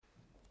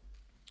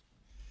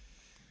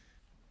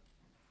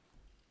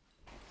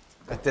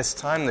At this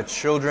time, the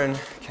children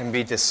can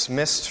be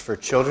dismissed for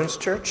Children's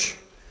Church.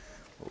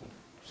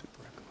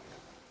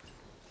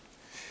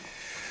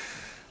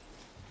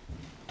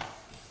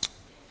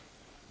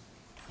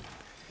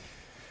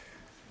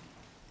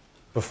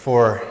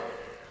 Before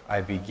I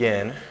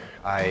begin,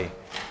 I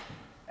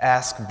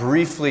ask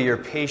briefly your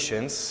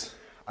patience.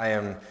 I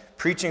am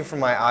preaching from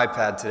my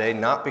iPad today,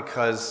 not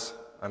because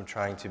I'm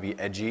trying to be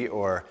edgy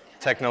or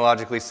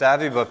technologically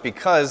savvy, but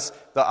because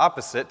the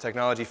opposite,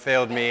 technology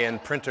failed me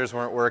and printers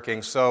weren't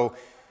working. So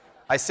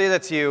I say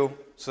that to you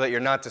so that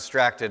you're not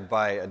distracted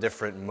by a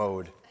different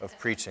mode of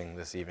preaching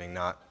this evening,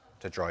 not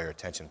to draw your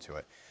attention to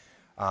it.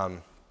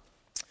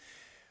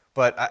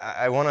 But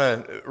I want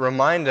to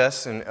remind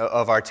us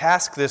of our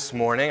task this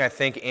morning. I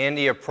think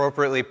Andy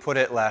appropriately put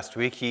it last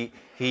week. He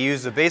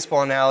used a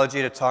baseball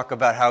analogy to talk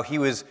about how he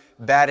was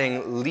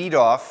batting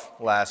leadoff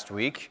last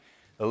week.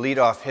 The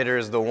leadoff hitter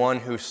is the one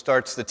who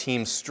starts the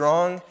team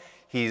strong.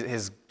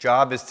 His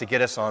job is to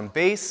get us on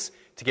base,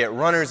 to get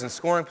runners in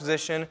scoring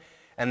position.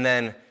 And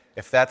then,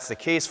 if that's the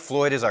case,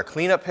 Floyd is our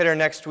cleanup hitter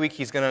next week.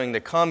 He's going to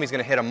come. He's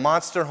going to hit a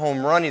monster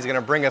home run. He's going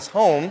to bring us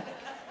home.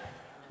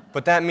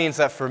 But that means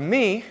that for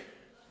me,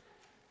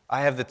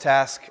 I have the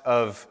task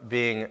of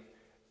being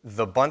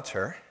the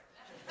bunter.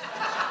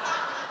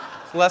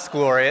 It's less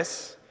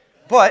glorious,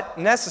 but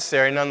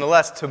necessary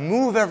nonetheless to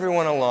move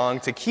everyone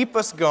along, to keep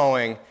us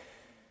going,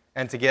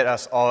 and to get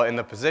us all in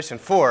the position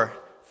for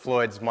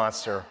Floyd's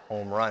monster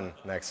home run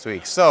next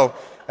week. So,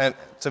 and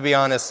to be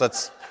honest,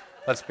 let's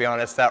be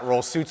honest, that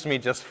role suits me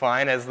just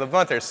fine as the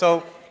bunter.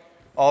 So,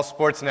 all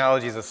sports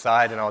analogies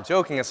aside and all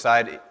joking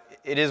aside,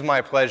 it is my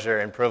pleasure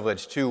and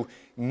privilege to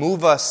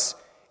move us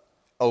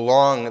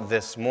along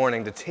this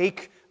morning, to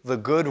take the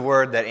good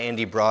word that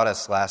Andy brought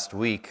us last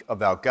week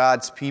about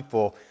God's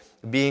people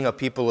being a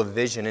people of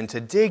vision, and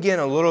to dig in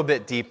a little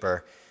bit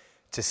deeper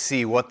to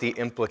see what the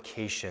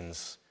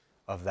implications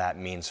of that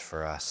means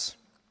for us.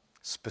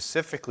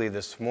 Specifically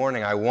this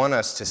morning, I want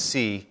us to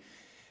see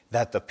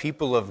that the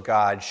people of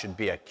God should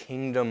be a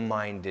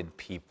kingdom-minded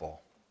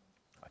people.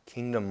 A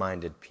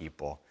kingdom-minded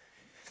people.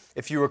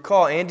 If you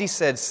recall, Andy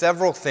said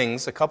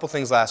a couple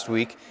things last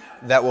week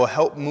that will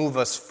help move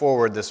us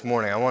forward this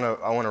morning. I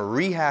want to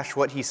rehash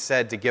what he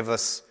said to give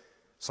us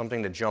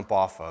something to jump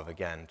off of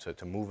again,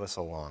 to move us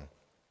along.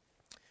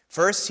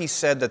 First, he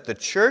said that the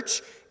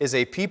church is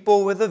a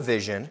people with a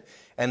vision,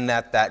 and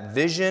that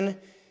vision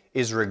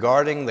is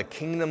regarding the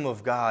kingdom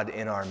of God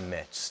in our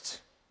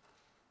midst.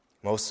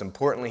 Most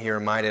importantly, he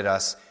reminded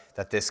us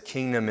that this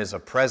kingdom is a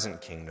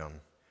present kingdom,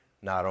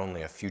 not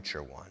only a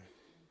future one.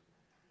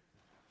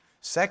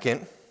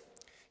 Second,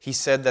 he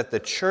said that the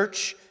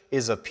church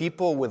is a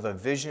people with a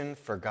vision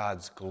for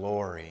God's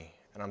glory.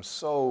 And I'm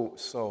so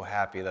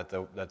happy that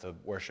the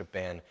worship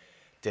band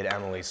did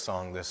Emily's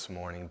song this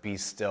morning, Be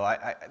Still.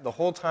 The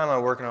whole time I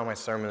was working on my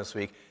sermon this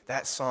week,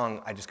 that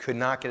song, I just could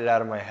not get it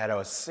out of my head. I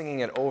was singing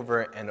it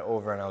over and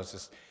over, and I was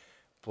just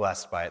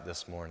blessed by it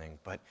this morning.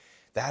 But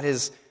that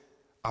is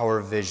our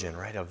vision,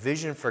 right? A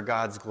vision for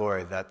God's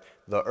glory, that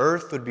the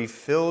earth would be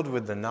filled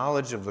with the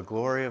knowledge of the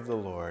glory of the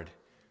Lord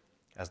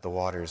as the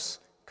waters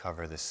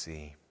cover the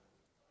sea.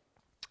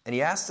 And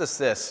he asked us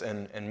this,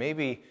 and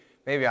maybe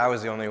I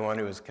was the only one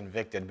who was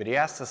convicted, but he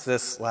asked us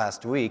this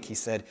last week. He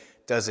said,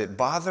 does it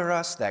bother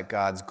us that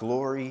God's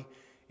glory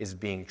is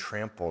being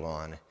trampled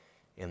on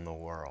in the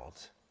world?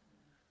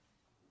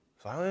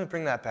 So I want to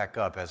bring that back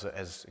up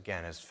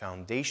as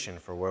foundation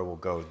for where we'll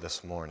go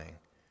this morning.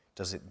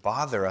 Does it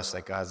bother us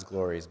that God's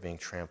glory is being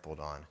trampled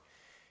on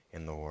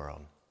in the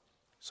world?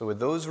 So with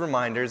those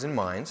reminders in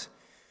mind,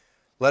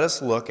 let us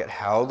look at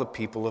how the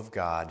people of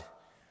God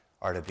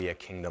are to be a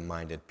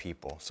kingdom-minded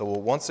people. So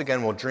once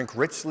again, we'll drink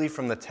richly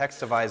from the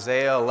text of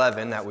Isaiah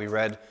 11 that we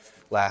read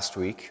last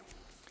week.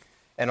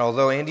 And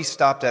although Andy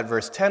stopped at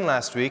verse 10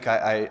 last week,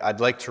 I'd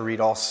like to read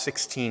all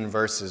 16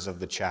 verses of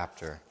the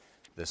chapter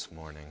this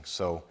morning.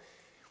 So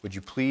would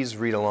you please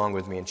read along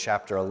with me in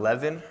chapter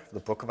 11 of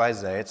the book of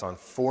Isaiah. It's on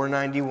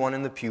 491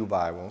 in the Pew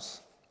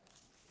Bibles.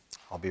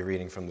 I'll be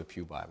reading from the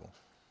Pew Bible.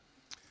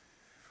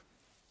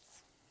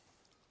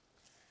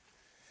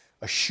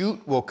 A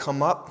shoot will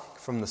come up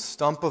from the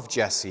stump of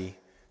Jesse.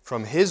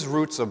 From his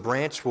roots a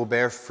branch will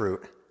bear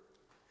fruit.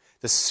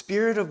 The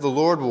Spirit of the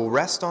Lord will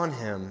rest on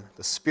him,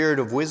 the Spirit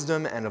of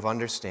wisdom and of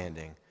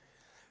understanding,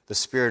 the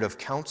Spirit of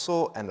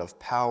counsel and of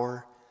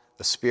power,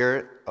 the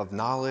Spirit of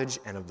knowledge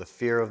and of the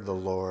fear of the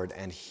Lord,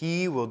 and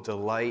he will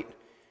delight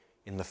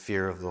in the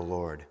fear of the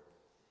Lord.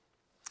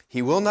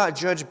 He will not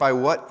judge by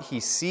what he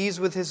sees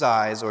with his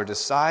eyes or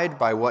decide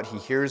by what he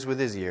hears with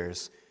his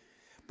ears,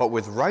 but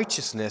with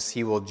righteousness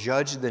he will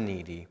judge the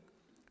needy.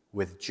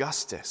 With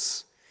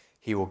justice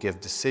he will give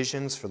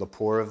decisions for the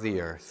poor of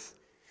the earth.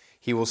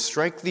 He will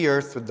strike the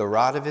earth with the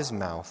rod of his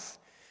mouth.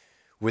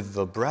 With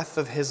the breath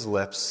of his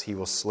lips he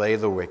will slay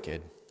the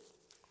wicked.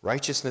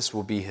 Righteousness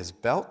will be his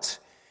belt,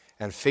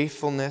 and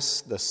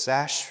faithfulness the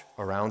sash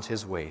around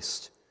his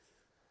waist.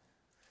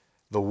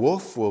 The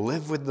wolf will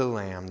live with the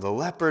lamb. The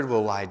leopard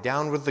will lie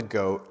down with the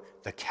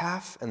goat. The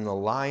calf and the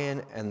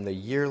lion and the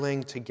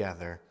yearling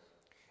together.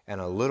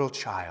 And a little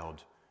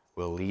child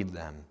will lead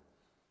them.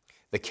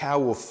 The cow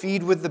will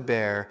feed with the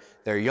bear,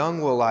 their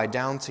young will lie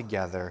down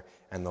together,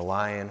 and the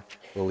lion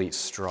will eat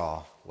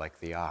straw like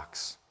the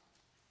ox.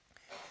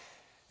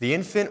 The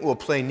infant will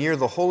play near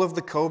the hole of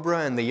the cobra,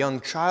 and the young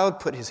child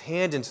put his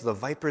hand into the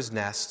viper's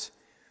nest.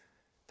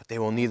 But they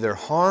will neither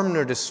harm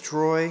nor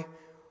destroy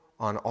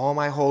on all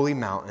my holy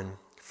mountain,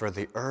 for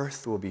the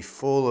earth will be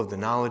full of the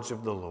knowledge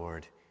of the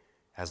Lord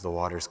as the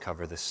waters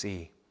cover the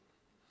sea.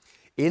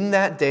 In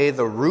that day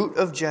the root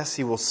of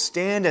Jesse will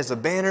stand as a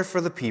banner for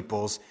the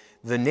peoples.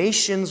 The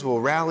nations will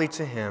rally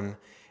to him,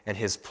 and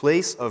his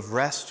place of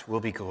rest will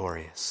be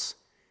glorious.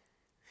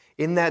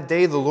 In that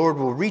day the Lord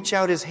will reach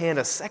out his hand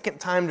a second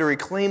time to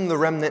reclaim the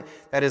remnant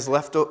that is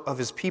left of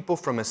his people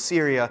from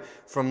Assyria,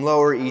 from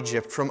Lower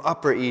Egypt, from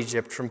Upper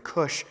Egypt, from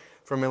Cush,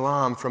 from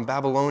Elam, from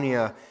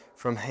Babylonia,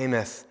 from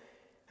Hamath,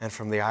 and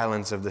from the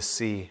islands of the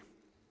sea.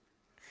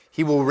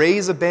 He will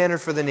raise a banner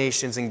for the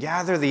nations and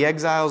gather the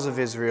exiles of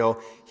Israel.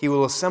 He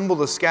will assemble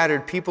the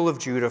scattered people of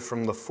Judah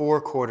from the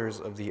four quarters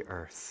of the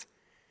earth.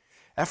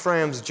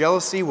 Ephraim's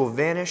jealousy will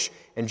vanish,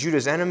 and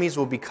Judah's enemies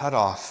will be cut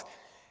off.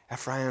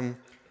 Ephraim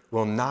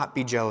will not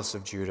be jealous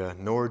of Judah,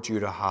 nor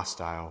Judah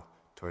hostile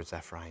towards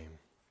Ephraim.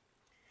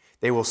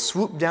 They will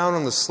swoop down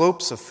on the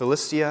slopes of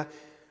Philistia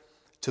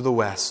to the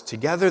west.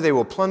 Together they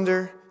will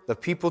plunder the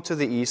people to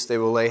the east. They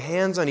will lay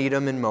hands on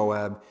Edom and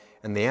Moab,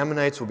 and the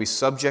Ammonites will be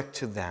subject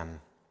to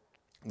them.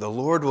 The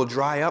Lord will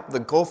dry up the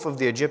gulf of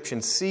the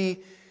Egyptian sea.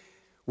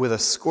 With a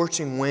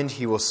scorching wind,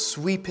 he will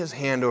sweep his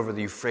hand over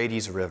the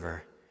Euphrates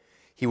River.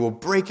 He will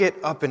break it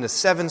up into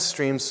 7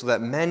 streams so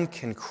that men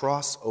can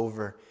cross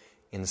over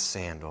in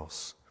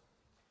sandals.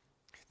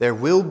 There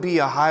will be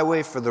a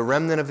highway for the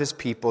remnant of his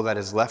people that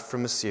is left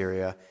from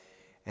Assyria,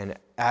 and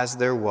as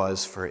there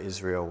was for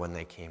Israel when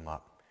they came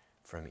up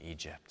from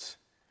Egypt.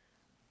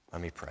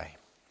 Let me pray.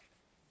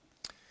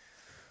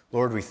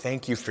 Lord, we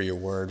thank you for your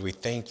word. We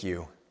thank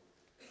you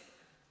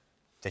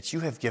that you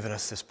have given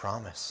us this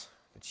promise,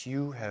 that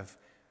you have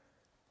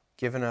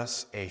given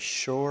us a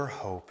sure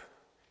hope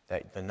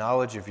that the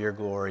knowledge of your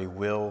glory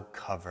will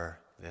cover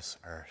this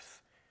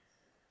earth.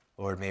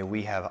 Lord, may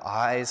we have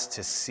eyes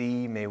to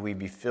see, may we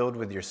be filled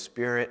with your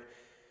Spirit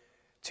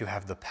to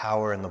have the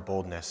power and the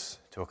boldness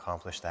to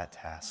accomplish that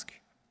task.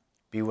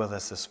 Be with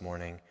us this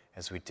morning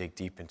as we dig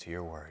deep into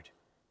your word.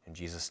 In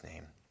Jesus'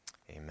 name,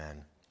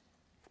 amen.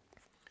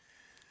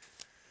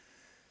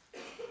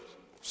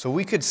 So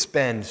we could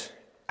spend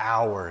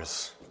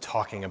hours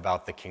talking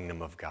about the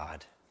kingdom of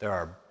God. There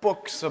are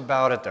books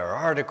about it, there are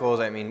articles,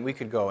 we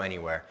could go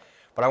anywhere.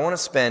 But I want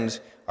to spend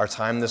our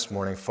time this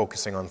morning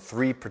focusing on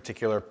 3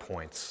 particular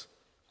points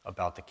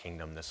about the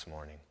kingdom this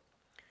morning.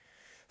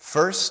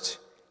 First,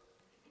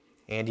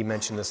 Andy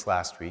mentioned this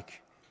last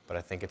week, but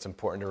I think it's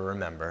important to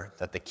remember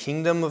that the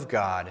kingdom of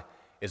God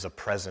is a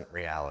present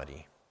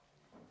reality.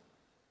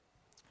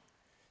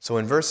 So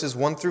in verses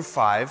 1 through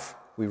 5,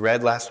 we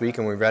read last week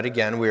and we read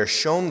again, we are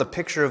shown the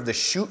picture of the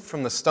shoot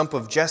from the stump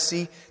of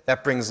Jesse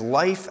that brings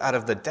life out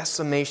of the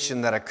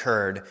decimation that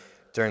occurred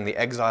during the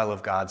exile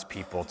of God's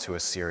people to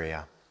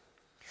Assyria.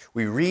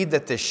 We read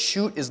that this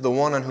shoot is the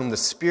one on whom the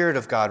Spirit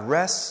of God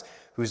rests,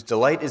 whose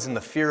delight is in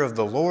the fear of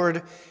the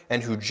Lord,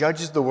 and who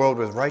judges the world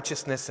with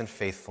righteousness and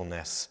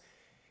faithfulness.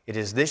 It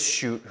is this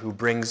shoot who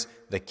brings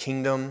the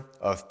kingdom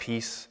of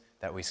peace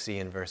that we see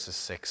in verses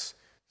 6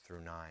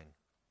 through 9.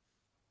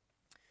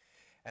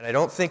 And I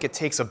don't think it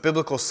takes a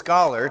biblical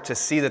scholar to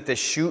see that this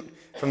shoot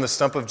from the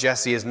stump of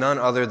Jesse is none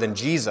other than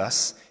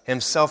Jesus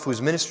himself,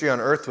 whose ministry on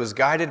earth was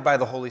guided by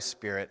the Holy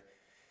Spirit,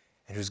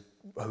 and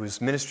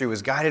whose ministry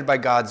was guided by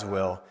God's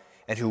will,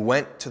 and who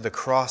went to the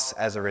cross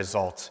as a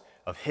result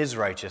of his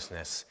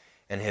righteousness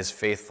and his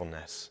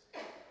faithfulness.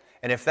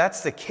 And if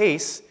that's the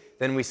case,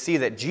 then we see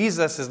that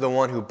Jesus is the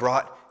one who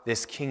brought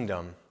this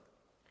kingdom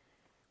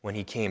when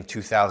he came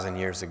 2,000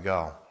 years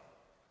ago.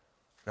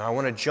 Now I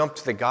want to jump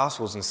to the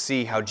Gospels and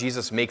see how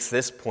Jesus makes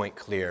this point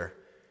clear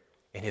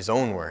in his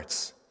own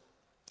words.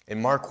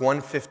 In Mark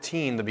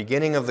 1:15, the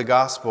beginning of the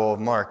Gospel of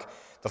Mark,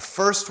 the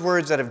first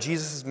words out of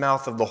Jesus'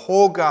 mouth of the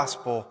whole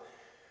Gospel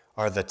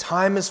are, "The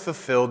time is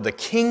fulfilled, the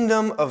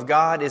kingdom of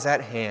God is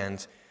at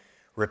hand.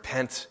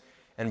 Repent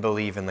and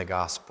believe in the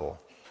gospel."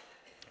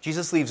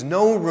 Jesus leaves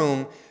no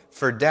room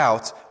for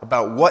doubt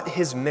about what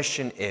his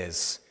mission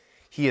is.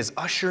 He is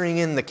ushering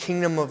in the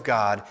kingdom of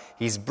God.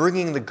 He's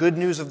bringing the good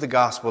news of the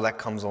gospel that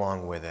comes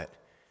along with it.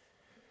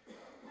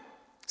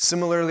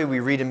 Similarly,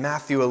 we read in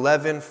Matthew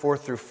 11, 4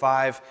 through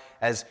 5,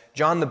 as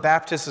John the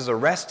Baptist is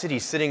arrested,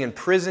 he's sitting in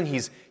prison,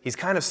 he's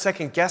kind of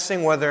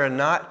second-guessing whether or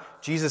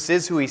not Jesus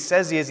is who he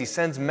says he is. He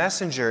sends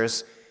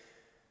messengers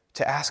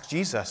to ask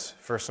Jesus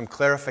for some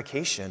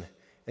clarification.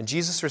 And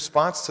Jesus'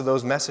 response to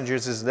those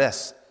messengers is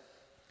this: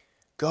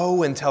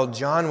 "Go and tell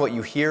John what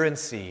you hear and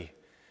see.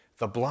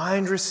 The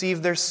blind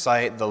receive their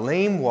sight, the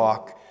lame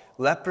walk,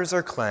 lepers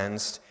are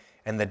cleansed,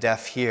 and the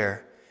deaf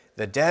hear.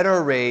 The dead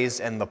are raised,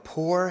 and the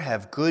poor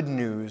have good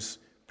news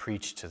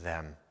preached to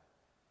them."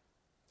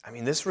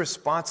 This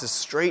response is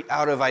straight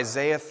out of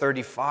Isaiah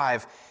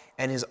 35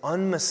 and is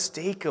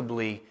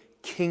unmistakably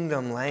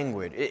kingdom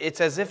language.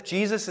 It's as if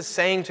Jesus is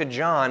saying to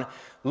John,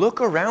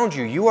 look around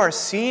you. You are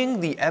seeing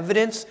the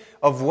evidence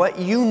of what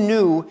you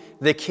knew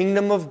the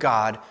kingdom of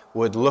God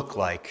would look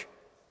like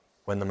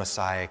when the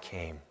Messiah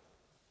came.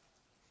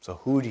 So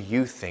who do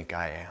you think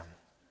I am?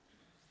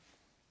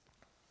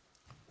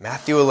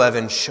 Matthew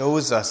 11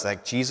 shows us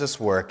that Jesus'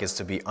 work is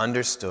to be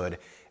understood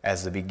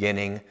as the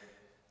beginning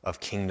of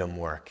kingdom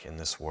work in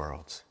this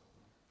world.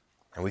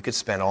 And we could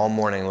spend all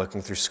morning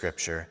looking through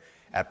Scripture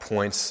at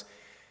points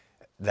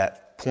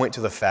that point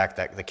to the fact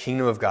that the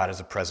kingdom of God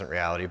is a present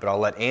reality, but I'll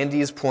let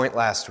Andy's point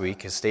last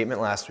week, his statement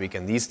last week,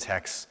 and these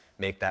texts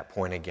make that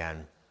point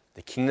again.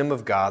 The kingdom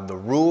of God, the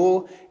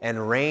rule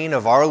and reign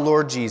of our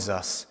Lord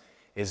Jesus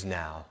is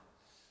now.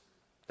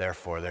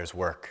 Therefore, there's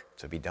work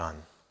to be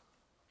done.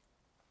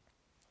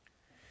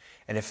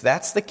 And if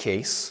that's the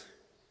case,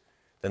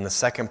 then the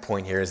second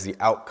point here is the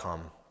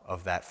outcome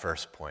of that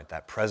first point,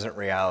 that present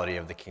reality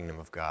of the kingdom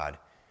of God.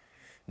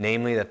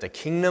 Namely, that the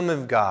kingdom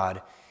of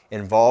God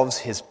involves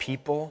his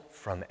people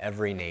from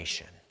every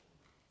nation.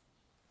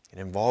 It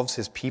involves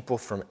his people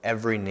from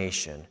every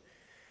nation.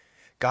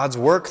 God's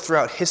work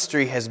throughout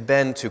history has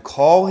been to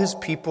call his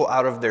people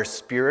out of their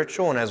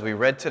spiritual, and as we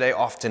read today,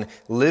 often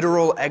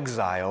literal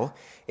exile,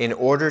 in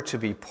order to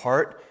be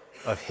part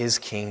of his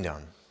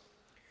kingdom.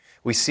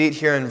 We see it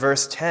here in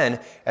verse 10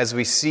 as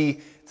we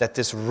see that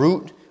this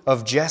root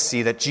of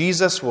Jesse, that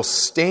Jesus will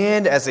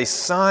stand as a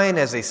sign,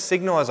 as a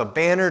signal, as a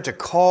banner to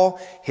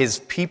call his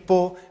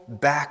people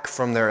back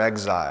from their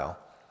exile.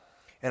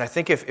 And I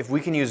think if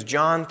we can use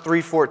John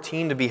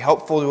 3:14 to be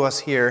helpful to us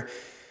here,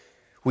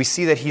 we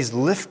see that he's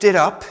lifted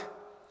up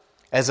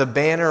as a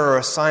banner or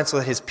a sign so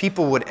that his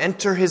people would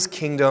enter his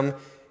kingdom,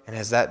 and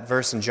as that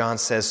verse in John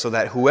says, so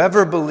that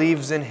whoever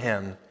believes in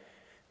him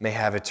may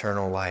have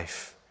eternal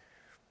life.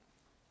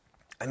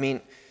 I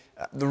mean,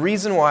 the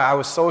reason why I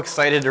was so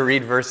excited to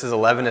read verses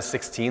 11 to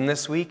 16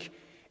 this week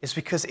is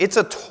because it's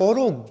a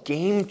total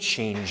game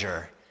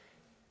changer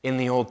in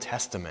the Old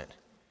Testament.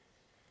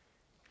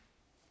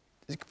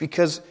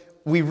 Because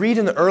we read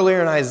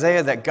earlier in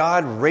Isaiah that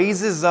God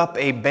raises up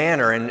a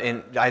banner.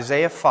 In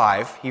Isaiah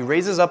 5, he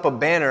raises up a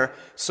banner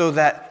so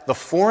that the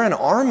foreign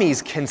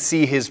armies can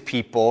see his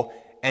people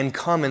and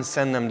come and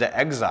send them to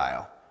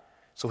exile.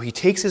 So he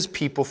takes his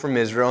people from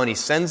Israel and he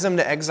sends them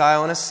to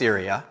exile in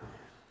Assyria.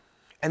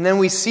 And then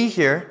we see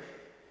here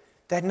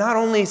that not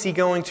only is he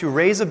going to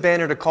raise a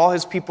banner to call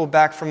his people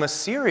back from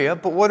Assyria,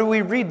 but what do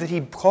we read? That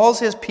he calls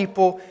his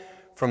people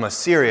from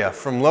Assyria,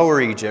 from Lower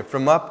Egypt,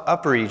 from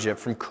Upper Egypt,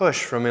 from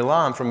Cush, from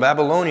Elam, from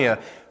Babylonia,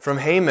 from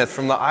Hamath,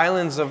 from the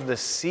islands of the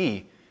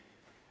sea.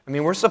 I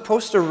mean, we're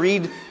supposed to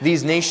read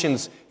these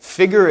nations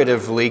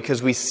figuratively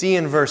because we see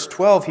in verse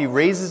 12 he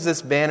raises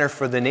this banner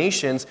for the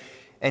nations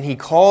and he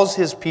calls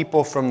his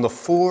people from the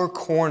four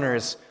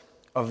corners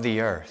of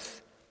the earth.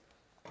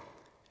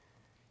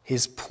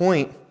 His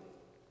point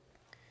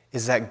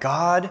is that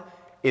God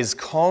is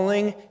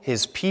calling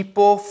his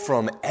people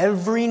from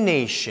every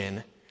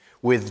nation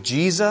with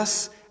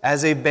Jesus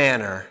as a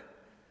banner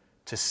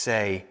to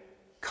say,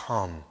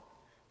 come,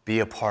 be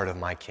a part of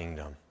my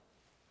kingdom.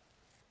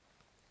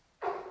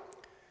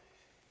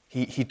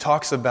 He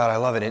talks about, I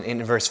love it,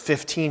 in verse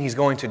 15, he's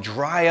going to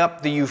dry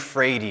up the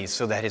Euphrates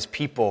so that his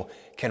people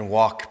can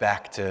walk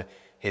back to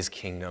his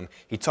kingdom.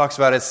 He talks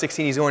about at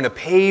 16, he's going to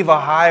pave a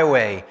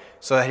highway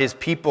so that his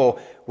people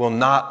will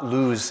not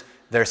lose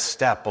their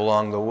step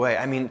along the way.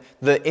 I mean,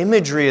 the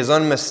imagery is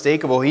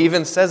unmistakable. He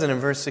even says it in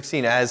verse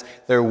 16, as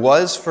there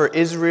was for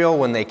Israel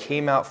when they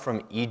came out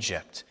from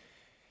Egypt.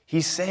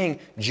 He's saying,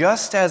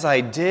 just as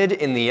I did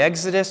in the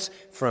Exodus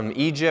from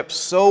Egypt,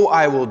 so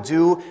I will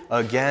do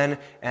again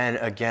and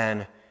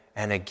again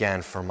and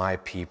again for my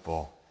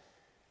people.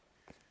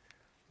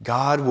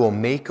 God will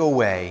make a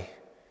way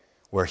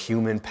where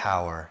human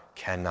power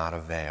cannot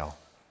avail.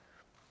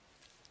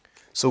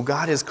 So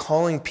God is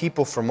calling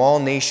people from all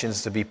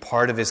nations to be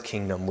part of his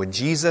kingdom, with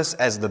Jesus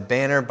as the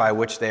banner by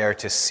which they are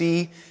to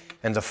see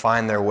and to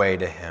find their way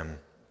to him.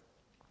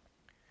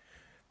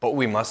 But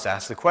we must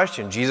ask the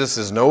question, Jesus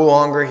is no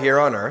longer here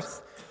on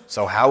earth,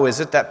 so how is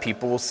it that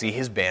people will see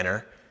his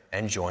banner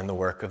and join the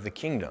work of the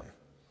kingdom?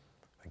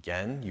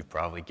 Again, you've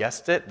probably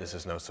guessed it. This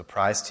is no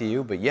surprise to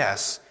you, but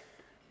yes,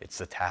 it's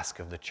the task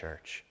of the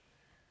church.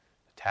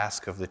 The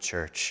task of the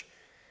church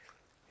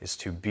is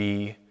to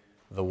be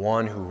the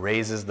one who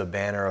raises the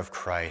banner of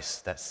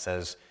Christ that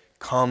says,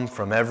 come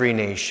from every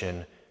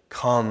nation,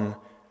 come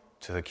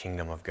to the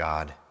kingdom of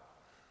God.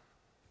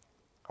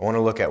 I want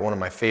to look at one of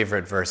my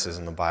favorite verses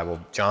in the Bible,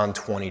 John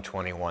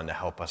 20:21, to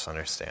help us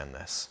understand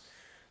this.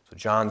 So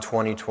John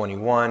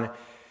 20:21,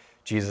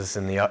 Jesus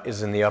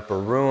is in the upper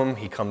room.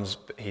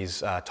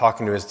 He's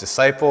talking to his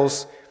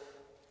disciples,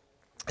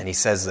 and he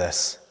says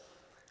this,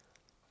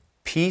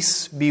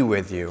 peace be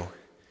with you.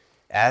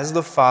 As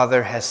the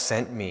Father has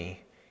sent me,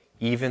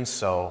 even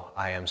so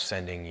I am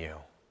sending you.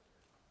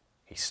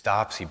 He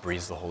stops, he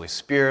breathes the Holy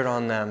Spirit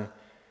on them,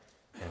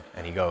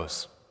 and he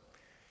goes.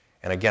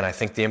 And again, I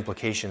think the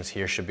implications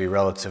here should be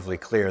relatively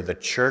clear. The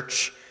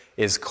church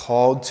is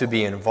called to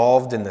be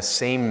involved in the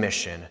same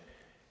mission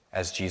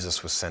as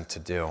Jesus was sent to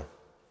do.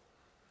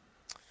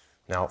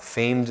 Now,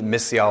 famed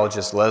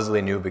missiologist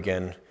Leslie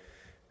Newbigin,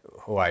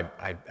 who I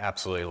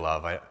absolutely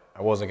love. I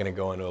wasn't going to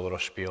go into a little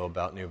spiel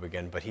about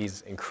Newbigin, but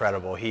he's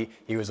incredible. He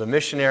was a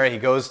missionary. He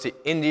goes to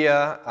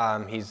India.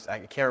 I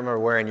can't remember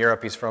where in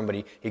Europe he's from, but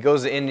he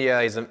goes to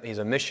India. He's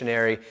a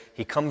missionary.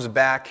 He comes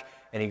back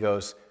and he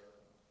goes,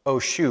 oh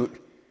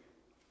shoot,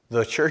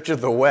 the Church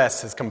of the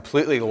West has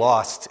completely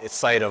lost its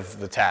sight of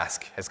the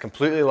task, has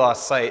completely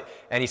lost sight,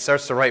 and he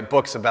starts to write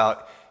books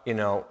about,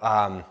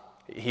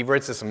 he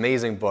writes this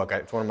amazing book.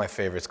 It's one of my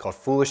favorites called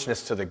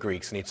Foolishness to the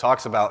Greeks, and he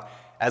talks about,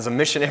 as a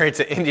missionary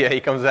to India, he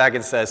comes back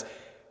and says,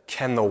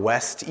 can the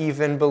West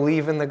even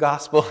believe in the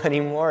gospel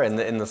anymore? And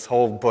this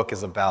whole book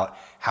is about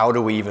how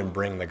do we even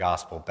bring the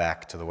gospel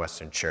back to the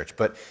Western church.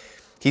 But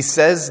he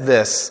says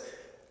this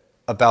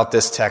about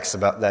this text,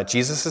 about that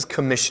Jesus'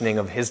 commissioning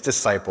of his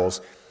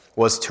disciples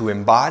was to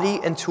embody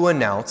and to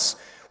announce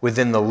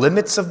within the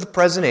limits of the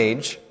present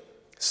age,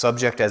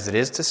 subject as it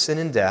is to sin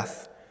and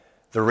death,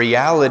 the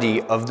reality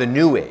of the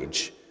new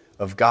age,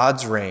 of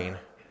God's reign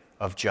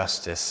of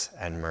justice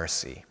and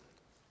mercy.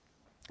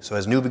 So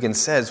as Newbigin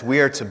says,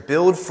 we are to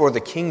build for the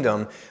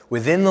kingdom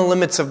within the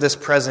limits of this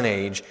present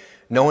age,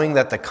 knowing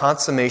that the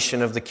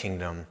consummation of the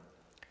kingdom,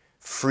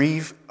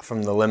 free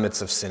from the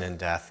limits of sin and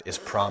death, is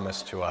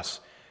promised to us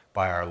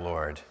by our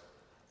Lord.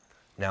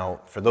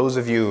 Now, for those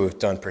of you who have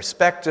done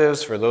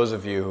perspectives, for those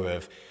of you who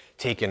have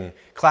taken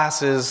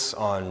classes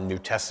on New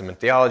Testament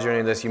theology or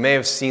any of this, you may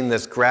have seen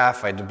this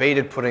graph. I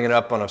debated putting it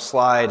up on a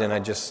slide, and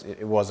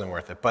it wasn't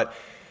worth it. But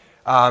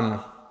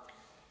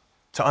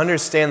to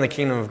understand the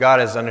kingdom of God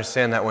is to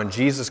understand that when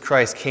Jesus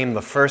Christ came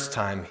the first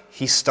time,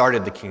 he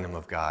started the kingdom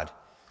of God.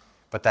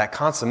 But that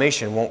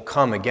consummation won't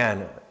come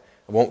again. It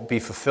won't be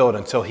fulfilled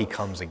until he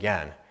comes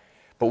again.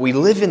 But we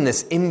live in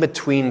this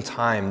in-between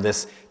time,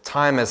 this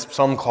time as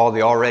some call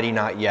the already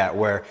not yet,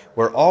 where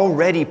we're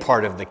already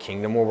part of the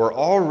kingdom, where we're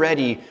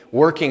already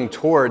working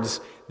towards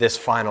this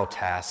final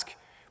task,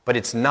 but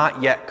it's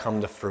not yet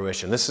come to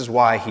fruition. This is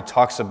why he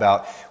talks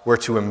about we're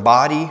to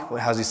embody,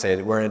 how does he say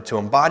it? We're to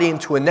embody and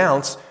to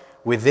announce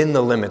within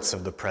the limits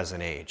of the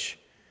present age.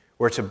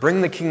 We're to bring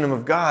the kingdom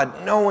of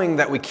God knowing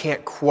that we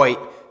can't quite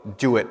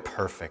do it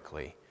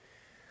perfectly.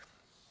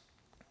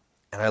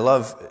 And I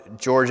love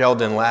George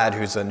Eldon Ladd,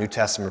 who's a New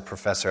Testament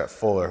professor at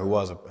Fuller, who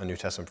was a New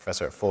Testament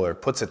professor at Fuller,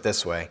 puts it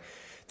this way: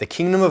 the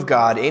kingdom of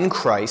God in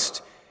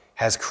Christ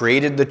has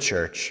created the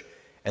church,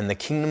 and the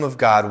kingdom of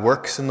God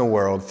works in the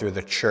world through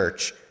the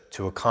church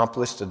to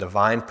accomplish the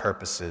divine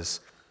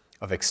purposes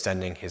of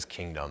extending his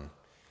kingdom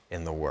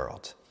in the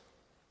world.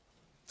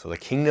 So the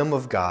kingdom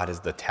of God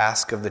is the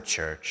task of the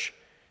church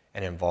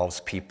and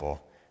involves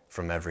people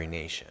from every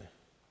nation.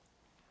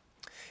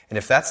 And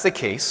if that's the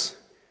case,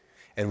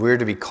 and we're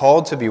to be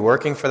called to be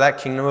working for that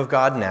kingdom of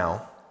God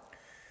now,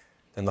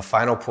 then the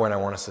final point I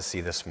want us to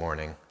see this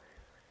morning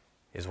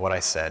is what I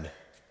said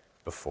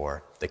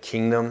before. The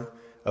kingdom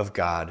of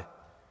God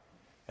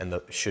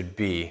should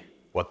be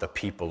what the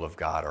people of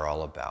God are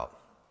all about.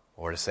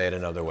 Or to say it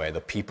another way,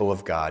 the people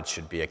of God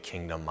should be a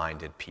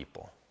kingdom-minded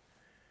people.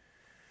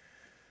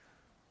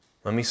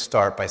 Let me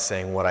start by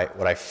saying what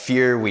I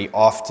fear we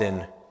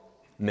often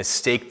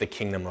mistake the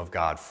kingdom of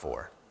God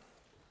for.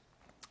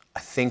 I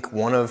think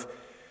one of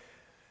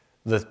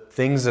the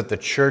things that the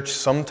church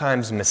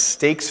sometimes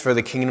mistakes for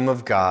the kingdom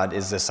of God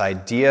is this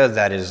idea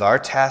that it is our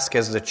task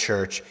as the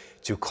church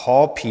to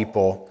call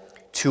people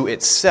to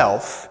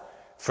itself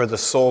for the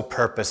sole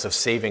purpose of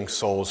saving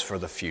souls for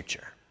the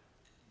future.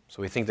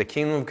 So we think the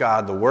kingdom of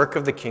God, the work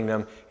of the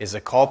kingdom, is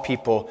to call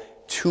people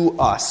to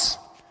us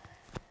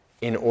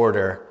in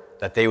order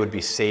that they would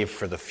be saved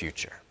for the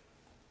future.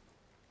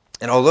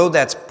 And although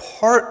that's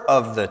part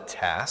of the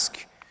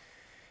task,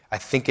 I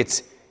think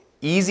it's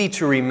easy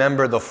to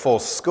remember the full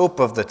scope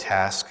of the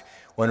task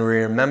when we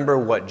remember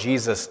what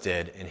Jesus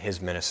did in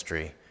his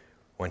ministry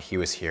when he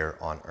was here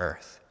on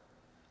earth.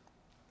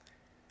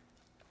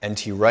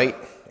 N.T. Wright,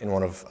 in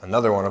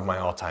another one of my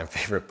all-time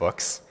favorite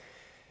books,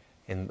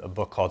 in a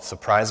book called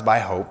Surprised by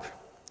Hope,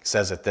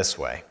 says it this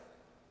way: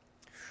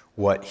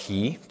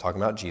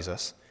 talking about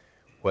Jesus,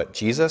 what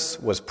Jesus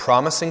was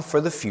promising for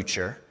the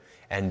future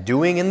and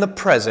doing in the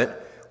present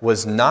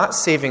was not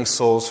saving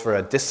souls for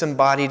a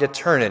disembodied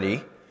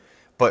eternity,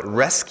 but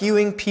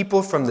rescuing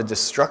people from the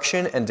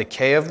destruction and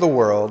decay of the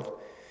world,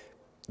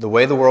 the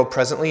way the world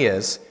presently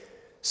is,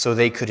 so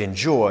they could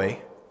enjoy,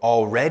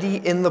 already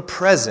in the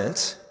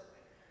present,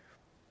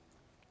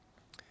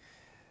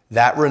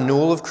 that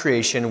renewal of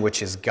creation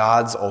which is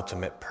God's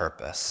ultimate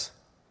purpose.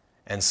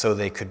 And so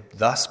they could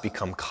thus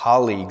become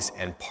colleagues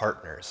and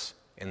partners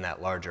in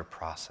that larger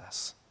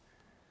process.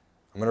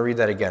 I'm going to read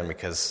that again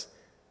because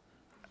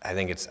I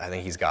think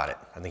he's got it.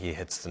 I think he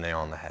hits the nail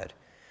on the head.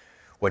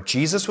 What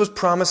Jesus was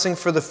promising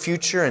for the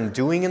future and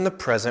doing in the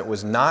present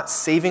was not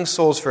saving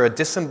souls for a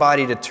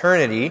disembodied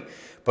eternity,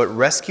 but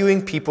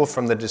rescuing people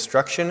from the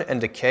destruction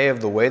and decay of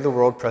the way the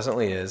world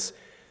presently is,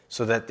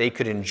 so that they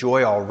could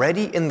enjoy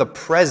already in the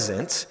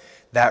present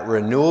that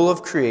renewal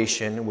of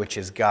creation which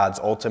is God's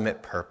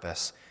ultimate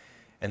purpose.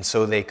 and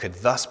so they could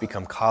thus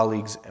become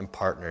colleagues and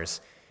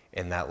partners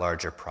in that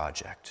larger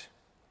project.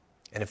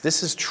 And if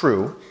this is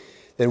true,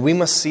 then we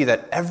must see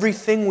that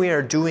everything we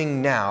are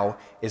doing now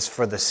is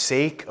for the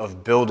sake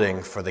of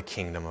building for the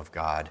kingdom of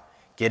God,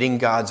 getting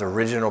God's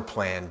original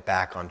plan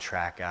back on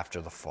track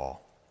after the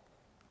fall.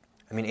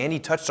 I mean, Andy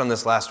touched on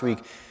this last week,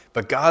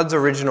 but God's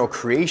original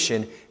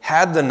creation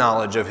had the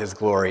knowledge of his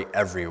glory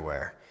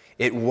everywhere.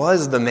 It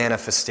was the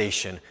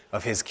manifestation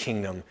of his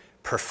kingdom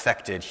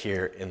perfected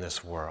here in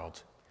this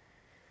world.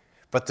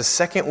 But the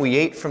second we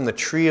ate from the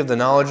tree of the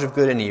knowledge of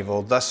good and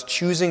evil, thus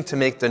choosing to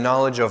make the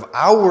knowledge of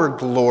our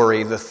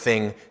glory the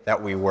thing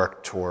that we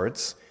work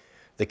towards,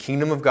 the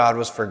kingdom of God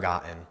was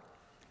forgotten,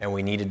 and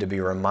we needed to be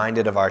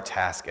reminded of our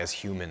task as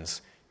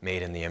humans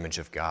made in the image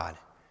of God.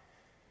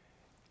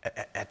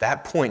 At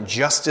that point,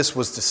 justice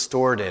was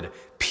distorted,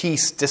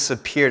 peace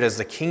disappeared as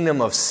the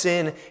kingdom of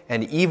sin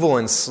and evil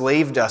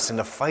enslaved us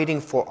into fighting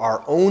for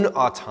our own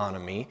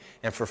autonomy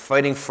and for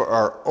fighting for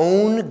our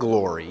own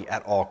glory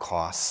at all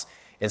costs,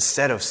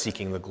 instead of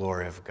seeking the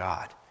glory of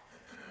God.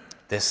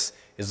 This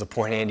is the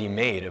point Andy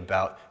made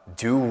about,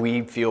 do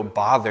we feel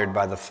bothered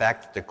by the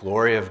fact that the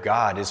glory of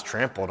God is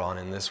trampled on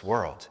in this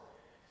world?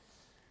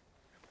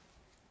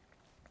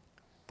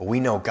 But we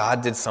know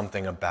God did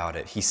something about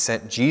it. He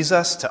sent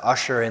Jesus to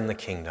usher in the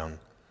kingdom.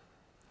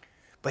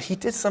 But he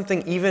did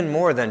something even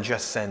more than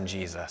just send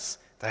Jesus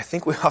that I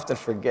think we often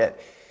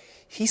forget.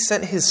 He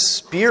sent his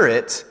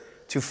Spirit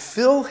to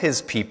fill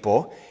his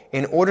people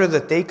in order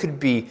that they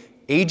could be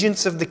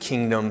agents of the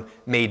kingdom,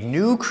 made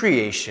new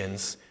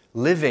creations,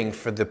 living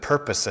for the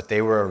purpose that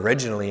they were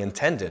originally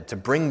intended, to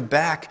bring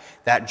back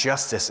that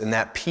justice and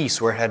that peace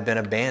where it had been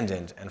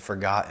abandoned and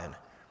forgotten.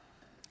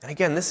 And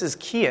again, this is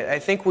key. I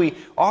think we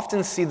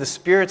often see the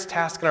Spirit's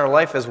task in our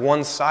life as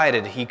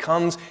one-sided. He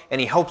comes and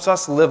he helps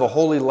us live a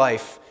holy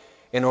life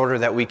in order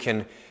that we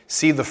can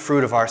see the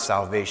fruit of our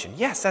salvation.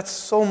 Yes, that's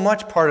so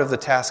much part of the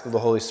task of the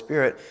Holy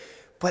Spirit,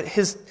 but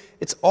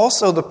it's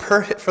also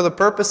for the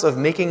purpose of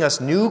making us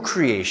new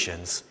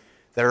creations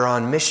that are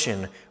on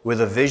mission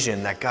with a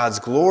vision that God's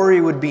glory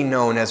would be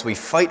known as we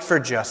fight for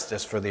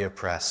justice for the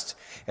oppressed,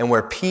 and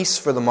where peace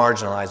for the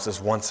marginalized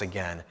is once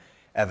again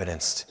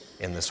evidenced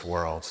in this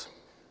world.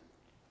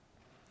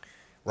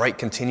 Wright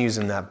continues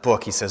in that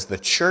book. He says, "The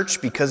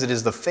church, because it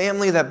is the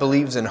family that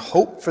believes in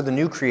hope for the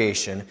new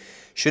creation,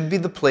 should be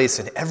the place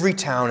in every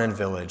town and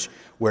village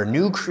where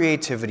new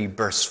creativity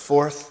bursts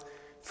forth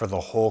for the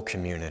whole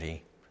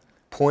community,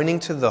 pointing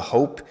to the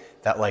hope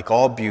that, like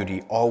all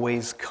beauty,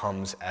 always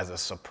comes as a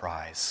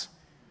surprise."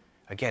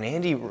 Again,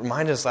 Andy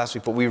reminded us last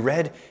week, but we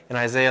read in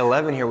Isaiah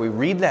 11 here, we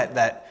read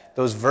that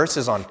those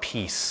verses on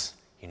peace,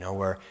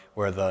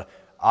 where the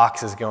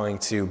ox is going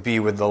to be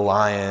with the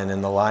lion,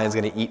 and the lion's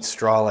going to eat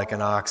straw like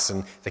an ox,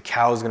 and the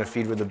cow's going to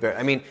feed with the bear.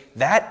 I mean,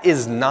 that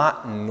is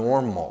not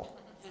normal.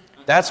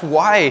 That's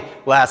why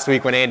last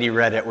week when Andy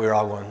read it, we were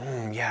all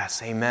going,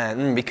 yes,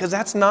 amen, because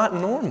that's not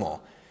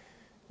normal.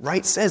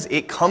 Wright says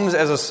it comes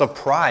as a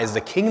surprise. The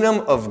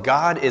kingdom of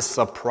God is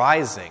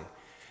surprising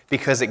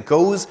because it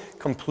goes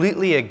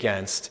completely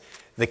against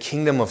the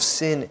kingdom of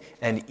sin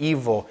and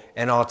evil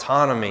and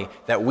autonomy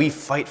that we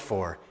fight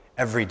for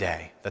every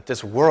day, that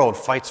this world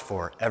fights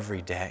for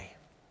every day.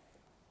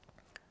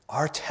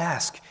 Our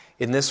task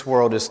in this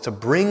world is to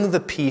bring the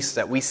peace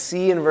that we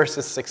see in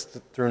verses 6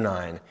 through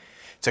 9,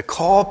 to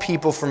call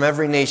people from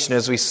every nation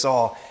as we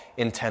saw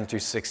in 10 through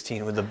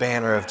 16 with the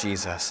banner of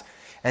Jesus,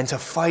 and to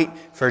fight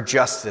for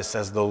justice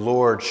as the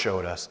Lord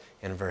showed us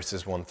in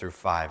verses 1 through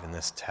 5 in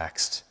this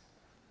text.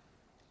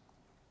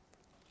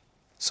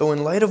 So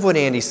in light of what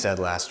Andy said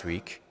last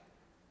week,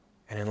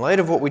 and in light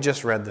of what we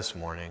just read this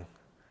morning,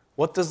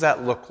 what does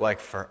that look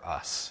like for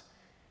us?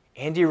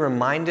 Andy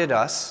reminded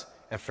us,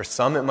 and for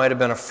some it might have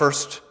been a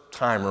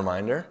first-time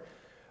reminder,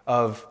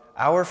 of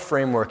our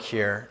framework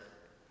here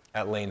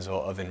at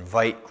Lanesville of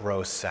invite,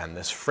 grow, send.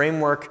 This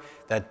framework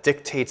that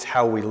dictates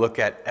how we look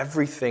at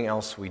everything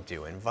else we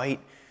do. Invite,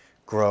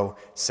 grow,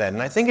 send.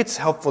 And I think it's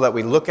helpful that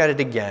we look at it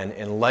again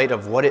in light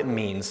of what it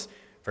means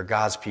for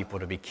God's people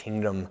to be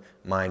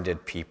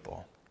kingdom-minded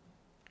people.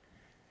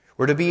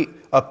 We're to be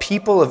a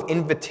people of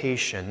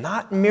invitation,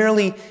 not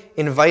merely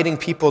inviting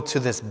people to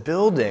this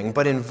building,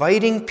 but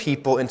inviting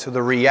people into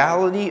the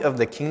reality of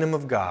the kingdom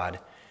of God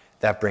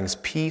that brings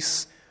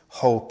peace,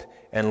 hope,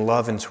 and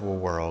love into a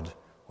world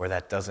where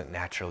that doesn't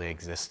naturally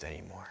exist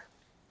anymore.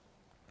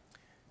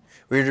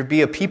 We're to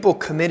be a people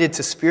committed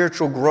to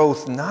spiritual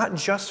growth, not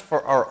just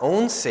for our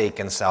own sake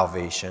and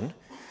salvation,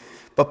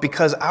 but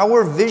because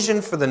our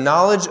vision for the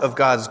knowledge of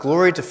God's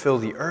glory to fill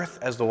the earth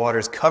as the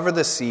waters cover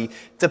the sea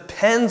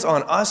depends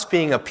on us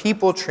being a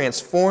people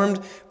transformed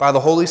by the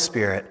Holy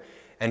Spirit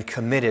and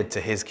committed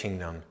to His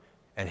kingdom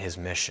and His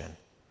mission.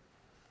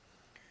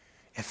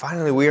 And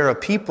finally, we are a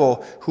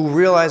people who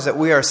realize that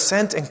we are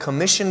sent and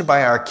commissioned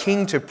by our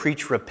King to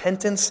preach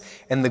repentance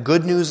and the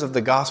good news of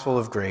the gospel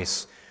of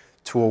grace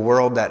to a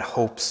world that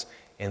hopes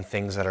in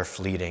things that are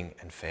fleeting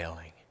and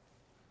failing.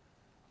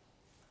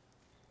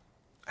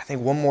 I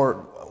think one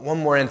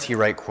more N.T.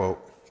 Wright quote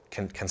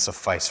can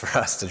suffice for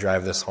us to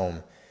drive this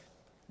home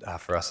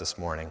for us this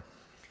morning.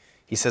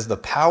 He says, the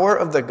power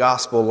of the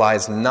gospel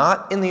lies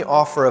not in the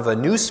offer of a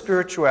new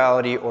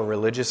spirituality or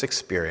religious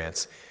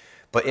experience,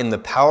 but in the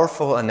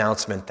powerful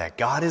announcement that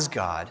God is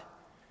God,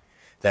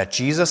 that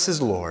Jesus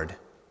is Lord,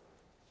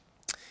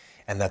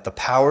 and that the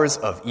powers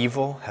of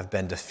evil have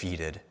been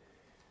defeated,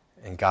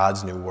 and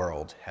God's new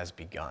world has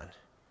begun.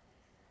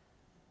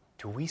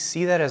 Do we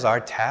see that as our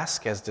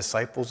task as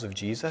disciples of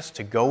Jesus,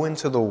 to go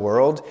into the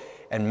world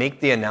and make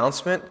the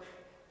announcement,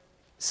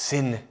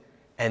 sin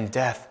and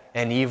death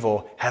and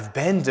evil have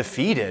been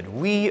defeated?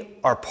 We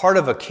are part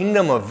of a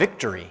kingdom of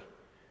victory.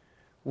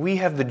 We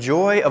have the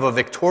joy of a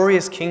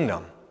victorious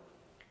kingdom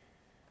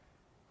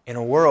in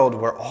a world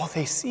where all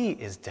they see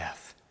is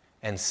death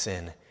and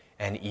sin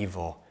and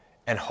evil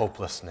and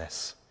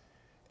hopelessness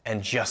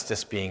and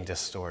justice being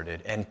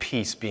distorted and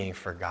peace being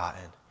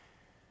forgotten.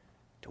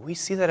 Do we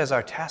see that as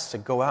our task to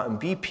go out and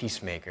be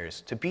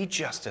peacemakers, to be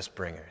justice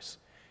bringers,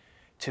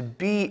 to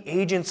be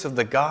agents of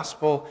the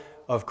gospel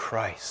of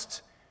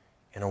Christ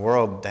in a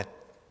world that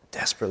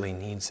desperately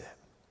needs it?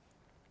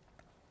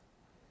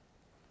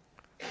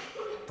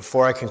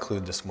 Before I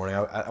conclude this morning,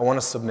 I want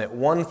to submit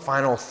one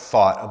final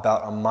thought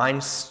about a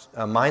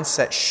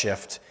mindset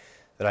shift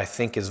that I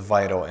think is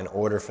vital in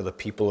order for the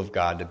people of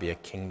God to be a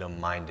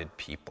kingdom-minded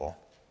people.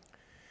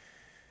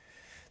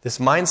 This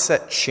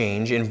mindset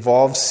change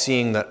involves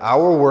seeing that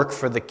our work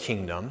for the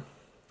kingdom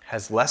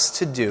has less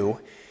to do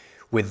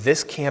with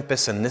this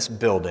campus and this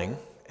building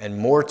and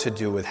more to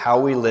do with how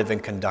we live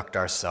and conduct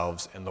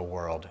ourselves in the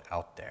world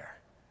out there.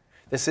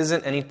 This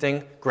isn't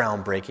anything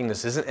groundbreaking.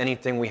 This isn't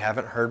anything we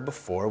haven't heard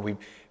before.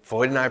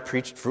 Floyd and I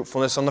preached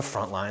fruitfulness on the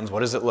front lines. What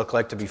does it look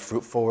like to be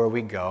fruitful where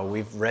we go?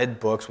 We've read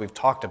books. We've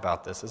talked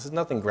about this. This is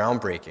nothing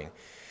groundbreaking.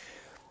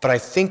 But I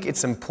think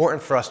it's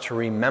important for us to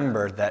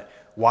remember that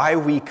why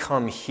we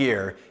come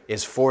here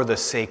is for the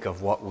sake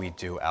of what we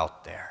do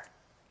out there.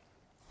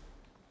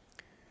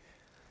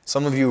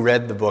 Some of you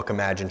read the book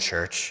Imagine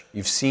Church.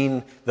 You've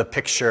seen the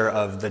picture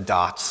of the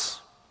dots.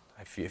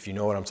 If you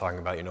know what I'm talking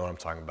about, you know what I'm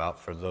talking about.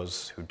 For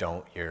those who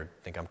don't, you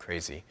think I'm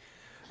crazy.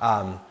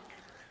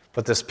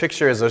 But this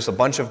picture is there's a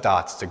bunch of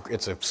dots.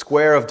 It's a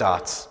square of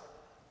dots.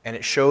 And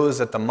it shows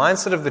that the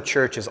mindset of the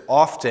church is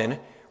often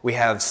we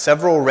have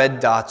several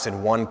red dots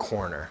in one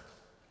corner.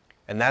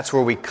 And that's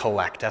where we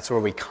collect. That's where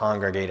we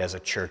congregate as a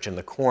church, in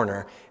the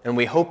corner. And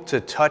we hope to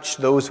touch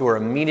those who are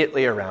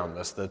immediately around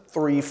us, the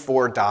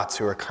 3-4 dots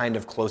who are kind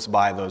of close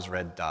by those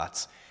red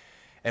dots.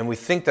 And we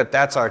think that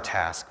that's our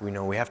task. We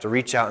know we have to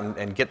reach out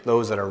and get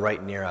those that are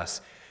right near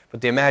us.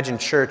 But the Imagine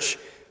Church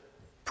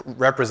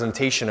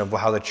representation of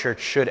how the church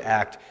should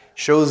act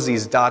shows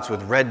these dots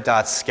with red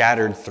dots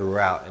scattered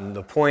throughout. And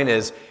the point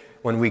is,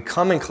 when we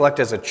come and collect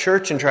as a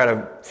church and try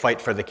to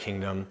fight for the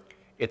kingdom,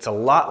 it's a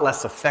lot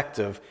less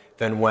effective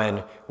than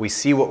when we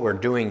see what we're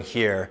doing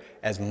here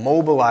as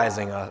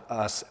mobilizing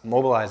us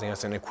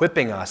and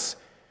equipping us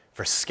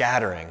for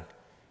scattering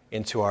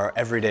into our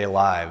everyday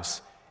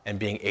lives and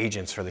being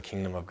agents for the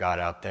kingdom of God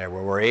out there,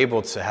 where we're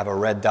able to have a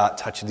red dot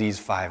touch these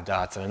 5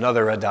 dots and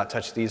another red dot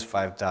touch these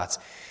 5 dots.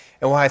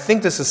 And why I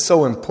think this is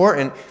so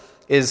important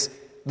is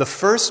the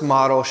first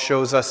model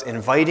shows us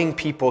inviting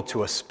people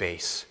to a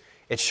space.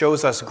 It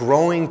shows us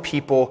growing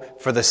people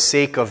for the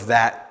sake of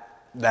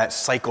that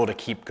cycle to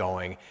keep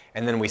going.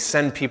 And then we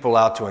send people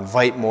out to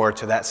invite more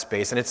to that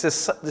space. And it's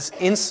this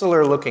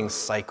insular-looking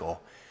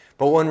cycle.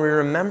 But when we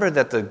remember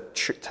that the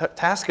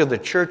task of the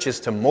church is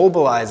to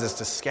mobilize, is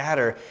to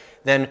scatter,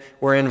 then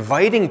we're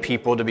inviting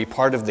people to be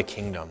part of the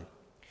kingdom.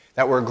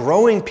 That we're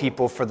growing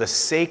people for the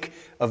sake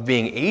of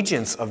being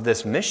agents of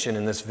this mission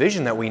and this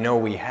vision that we know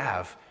we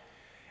have.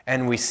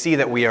 And we see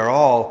that we are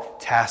all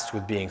tasked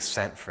with being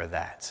sent for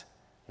that.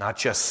 Not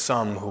just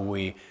some who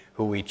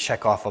we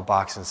check off a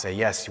box and say,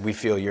 yes, we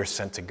feel you're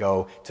sent to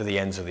go to the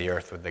ends of the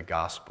earth with the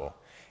gospel.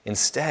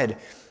 Instead,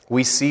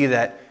 we see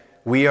that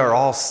we are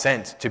all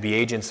sent to be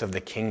agents of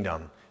the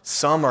kingdom.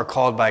 Some are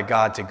called by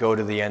God to go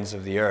to the ends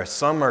of the earth.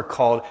 Some are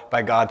called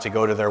by God to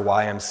go to their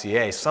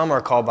YMCA. Some are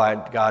called by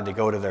God to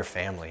go to their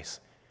families.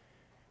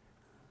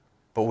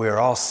 But we are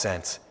all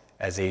sent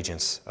as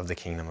agents of the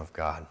kingdom of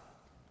God.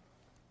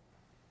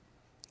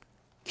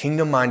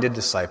 Kingdom-minded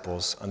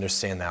disciples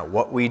understand that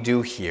what we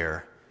do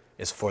here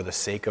is for the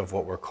sake of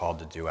what we're called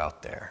to do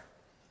out there.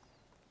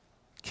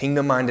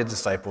 Kingdom-minded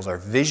disciples are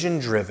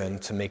vision-driven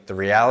to make the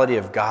reality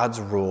of God's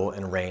rule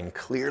and reign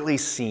clearly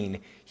seen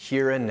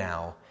here and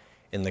now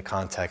in the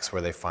context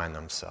where they find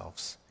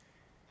themselves.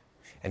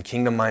 And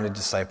kingdom-minded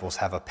disciples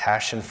have a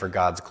passion for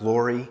God's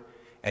glory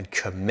and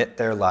commit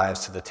their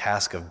lives to the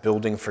task of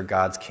building for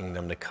God's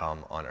kingdom to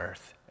come on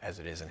earth as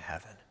it is in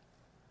heaven.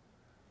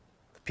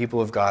 The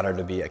people of God are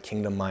to be a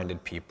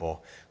kingdom-minded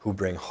people who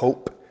bring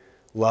hope,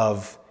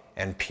 love,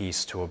 and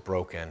peace to a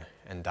broken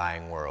and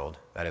dying world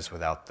that is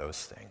without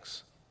those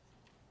things.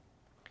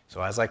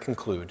 So as I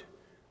conclude,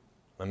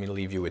 let me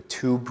leave you with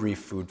 2 brief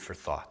food for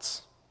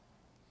thoughts.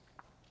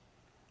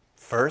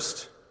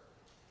 First,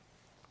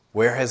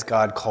 where has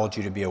God called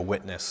you to be a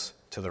witness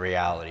to the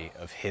reality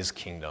of His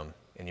kingdom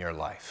in your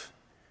life?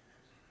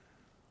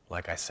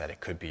 Like I said, it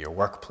could be your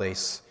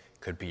workplace,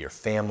 it could be your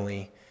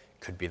family, it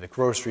could be the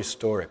grocery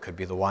store, it could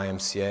be the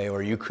YMCA,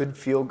 or you could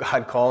feel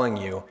God calling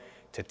you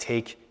to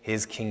take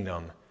his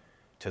kingdom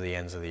to the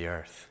ends of the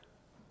earth.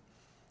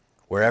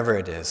 Wherever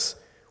it is,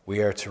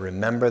 we are to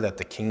remember that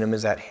the kingdom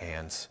is at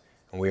hand,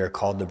 and we are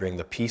called to bring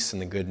the peace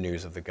and the good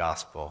news of the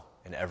gospel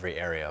in every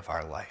area of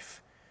our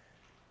life.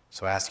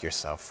 So ask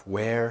yourself,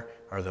 where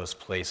are those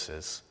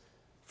places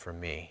for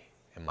me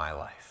in my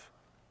life?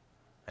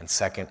 And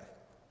second,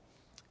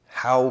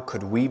 how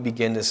could we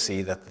begin to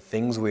see that the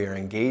things we are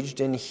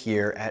engaged in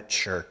here at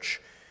church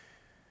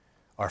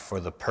are for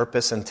the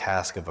purpose and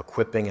task of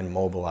equipping and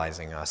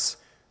mobilizing us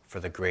for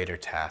the greater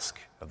task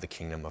of the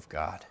kingdom of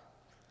God?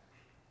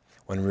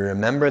 When we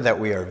remember that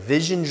we are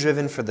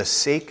vision-driven for the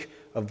sake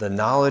of the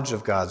knowledge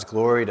of God's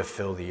glory to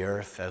fill the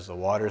earth as the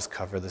waters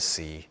cover the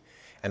sea,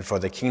 and for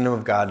the kingdom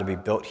of God to be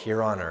built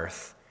here on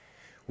earth,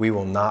 we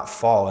will not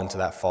fall into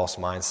that false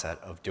mindset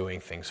of doing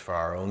things for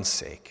our own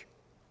sake.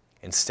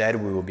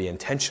 Instead, we will be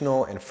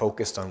intentional and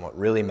focused on what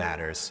really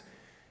matters,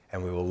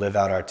 and we will live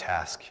out our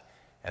task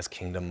as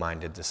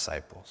kingdom-minded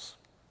disciples.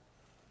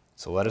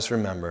 So let us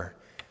remember,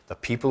 the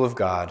people of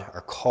God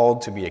are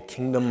called to be a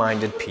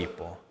kingdom-minded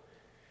people,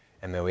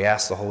 and may we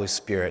ask the Holy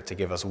Spirit to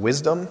give us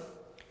wisdom,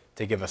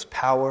 to give us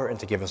power, and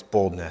to give us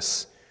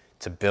boldness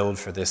to build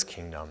for this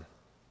kingdom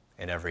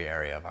in every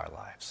area of our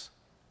lives.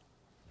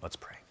 Let's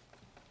pray.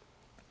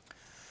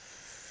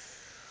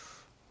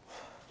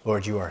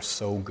 Lord, you are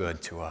so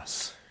good to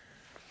us.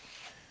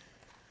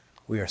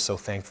 We are so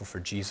thankful for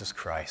Jesus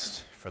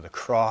Christ, for the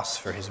cross,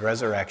 for his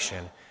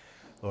resurrection,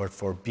 Lord,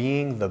 for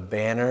being the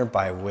banner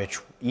by which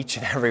each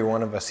and every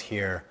one of us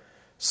here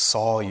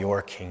saw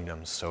your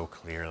kingdom so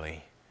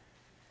clearly.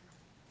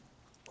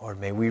 Lord,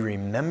 may we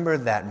remember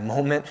that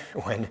moment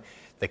when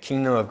the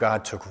kingdom of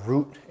God took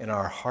root in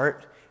our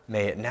heart.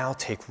 May it now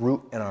take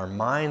root in our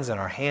minds and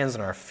our hands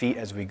and our feet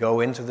as we go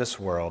into this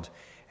world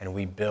and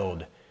we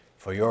build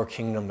for your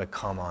kingdom to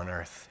come on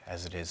earth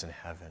as it is in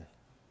heaven.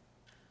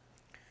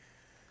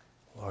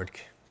 Lord,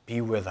 be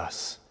with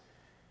us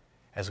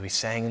as we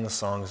sang in the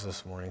songs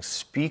this morning.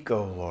 Speak,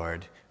 O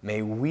Lord.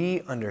 May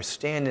we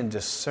understand and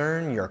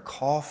discern your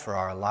call for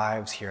our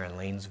lives here in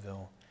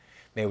Lanesville.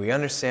 May we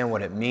understand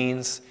what it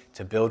means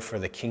to build for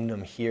the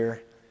kingdom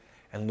here.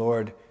 And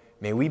Lord,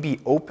 may we be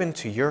open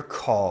to your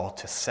call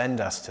to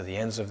send us to the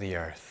ends of the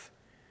earth,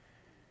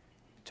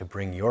 to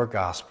bring your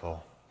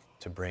gospel,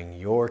 to bring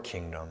your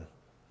kingdom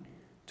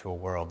to a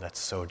world that's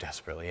so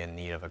desperately in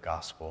need of a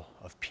gospel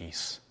of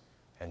peace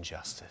and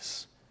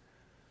justice.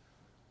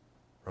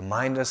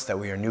 Remind us that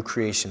we are new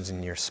creations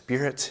in your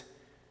Spirit,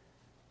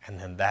 and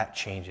then that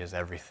changes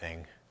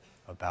everything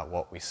about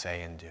what we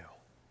say and do.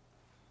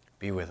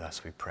 Be with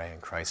us, we pray in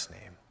Christ's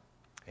name.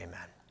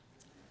 Amen.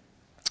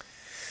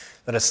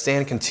 Let us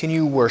stand,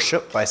 continue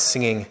worship by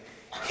singing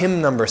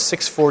hymn number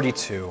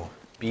 642,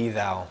 Be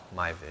Thou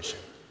My Vision.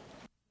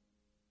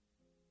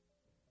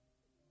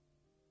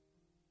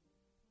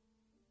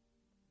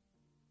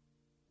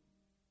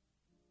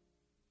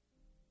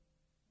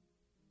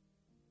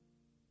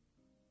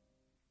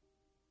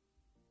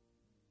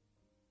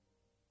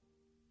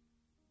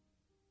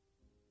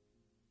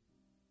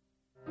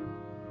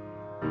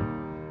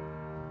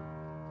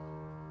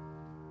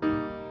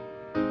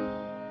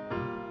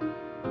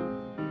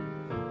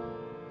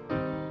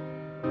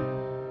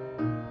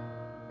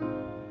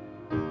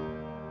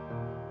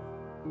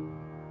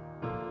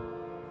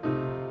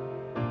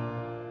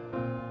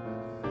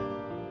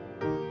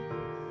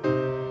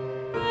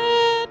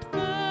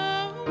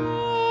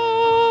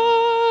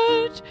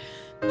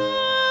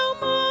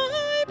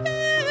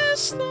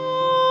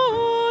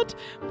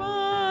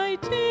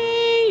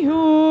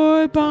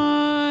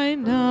 By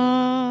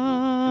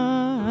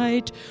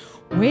night,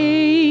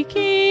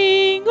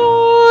 waking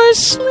or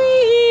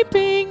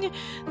sleeping,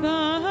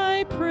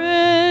 thy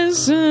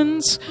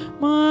presence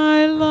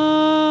my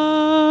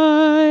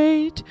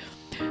light.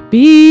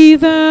 Be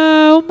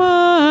thou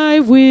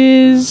my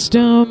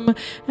wisdom,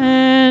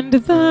 and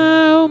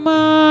thou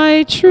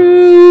my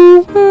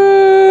true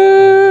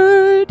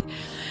word.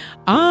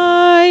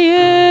 I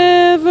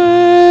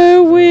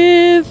ever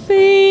with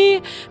thee,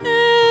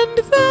 and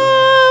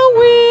thou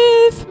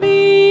with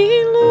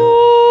me, Lord.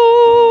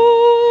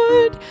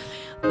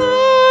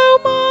 Thou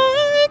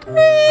my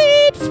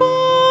great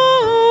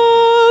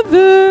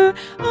Father,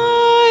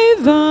 I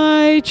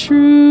thy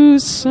true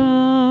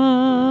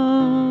Son.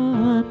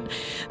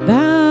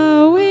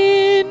 Thou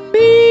in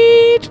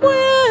me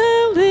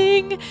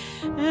dwelling,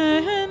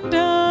 and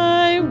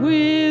I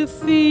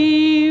with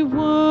thee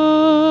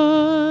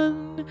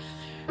one.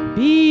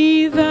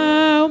 Be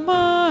thou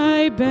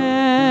my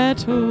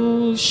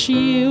battle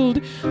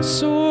shield,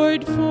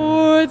 sword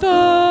for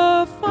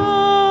the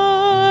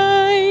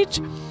fight.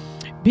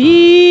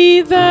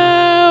 Be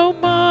thou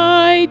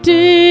my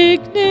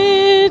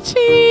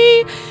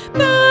dignity,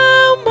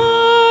 thou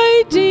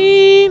my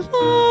delight,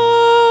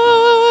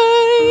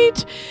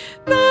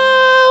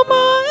 thou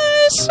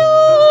my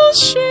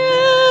soul's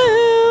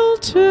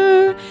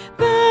shelter,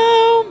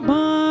 thou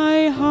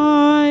my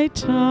high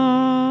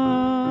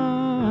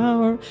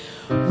tower.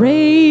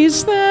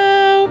 Raise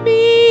thou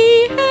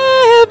me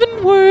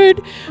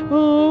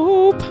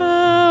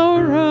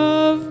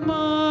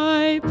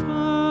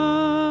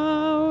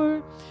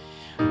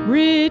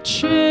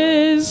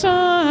Riches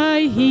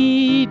I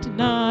heed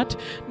not,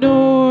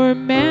 nor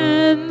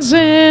man's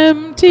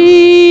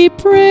empty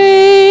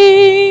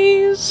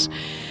praise.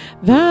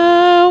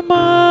 Thou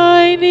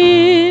mine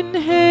inheritance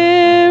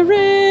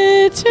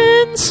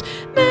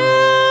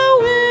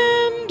now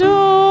and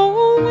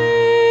always.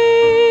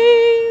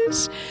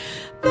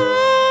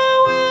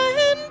 Thou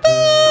and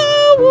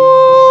thou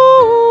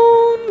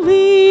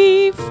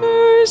only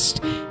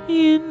first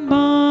in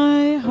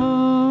my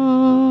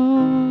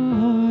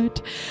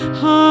heart.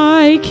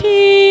 High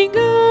King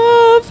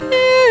of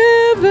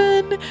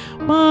heaven,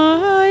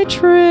 my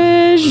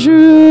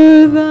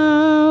treasure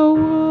thou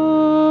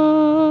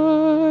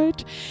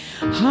art.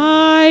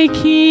 High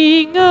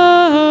King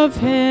of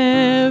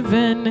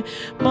heaven,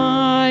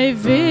 my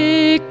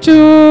victory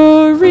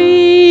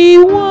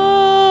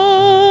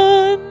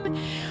won.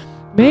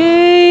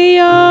 May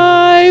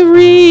I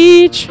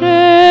reach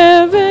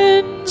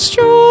heaven's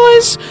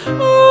joys,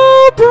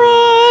 O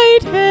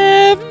bright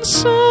heaven's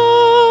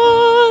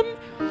sun.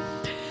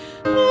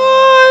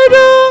 Heart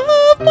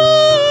of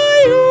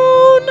my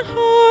own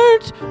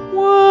heart,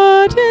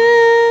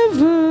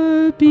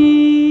 whatever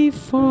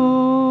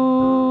befall,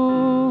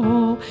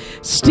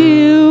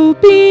 still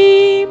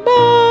be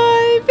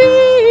my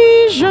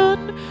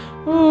vision,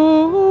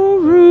 O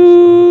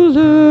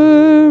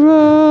ruler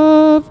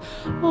of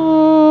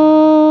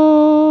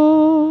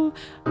all.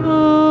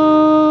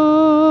 Amen.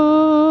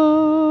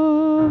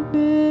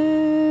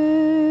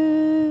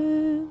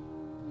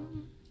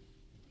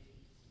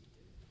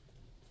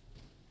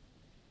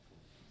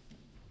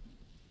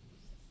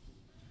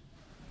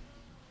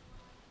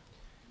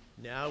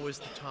 Now is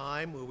the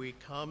time where we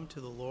come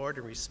to the Lord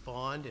and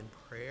respond in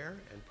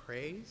prayer and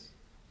praise.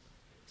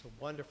 It's a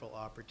wonderful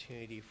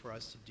opportunity for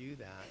us to do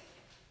that,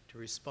 to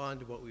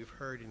respond to what we've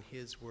heard in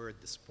His Word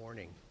this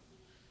morning.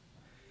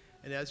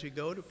 And as we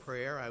go to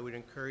prayer, I would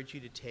encourage you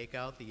to take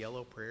out the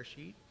yellow prayer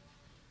sheet,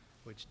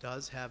 which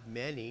does have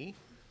many,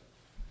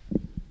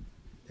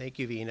 thank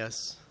you,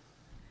 Venus,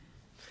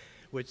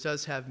 which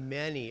does have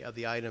many of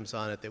the items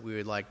on it that we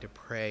would like to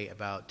pray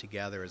about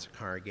together as a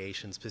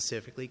congregation,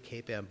 specifically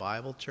Cape Ann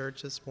Bible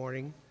Church this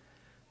morning,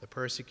 the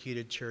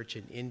persecuted church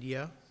in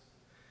India,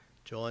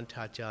 Joel and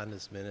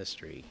Tatiana's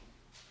ministry.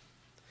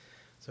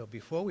 So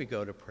before we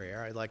go to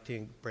prayer, I'd like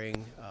to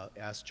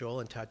ask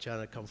Joel and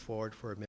Tatiana to come forward for a minute.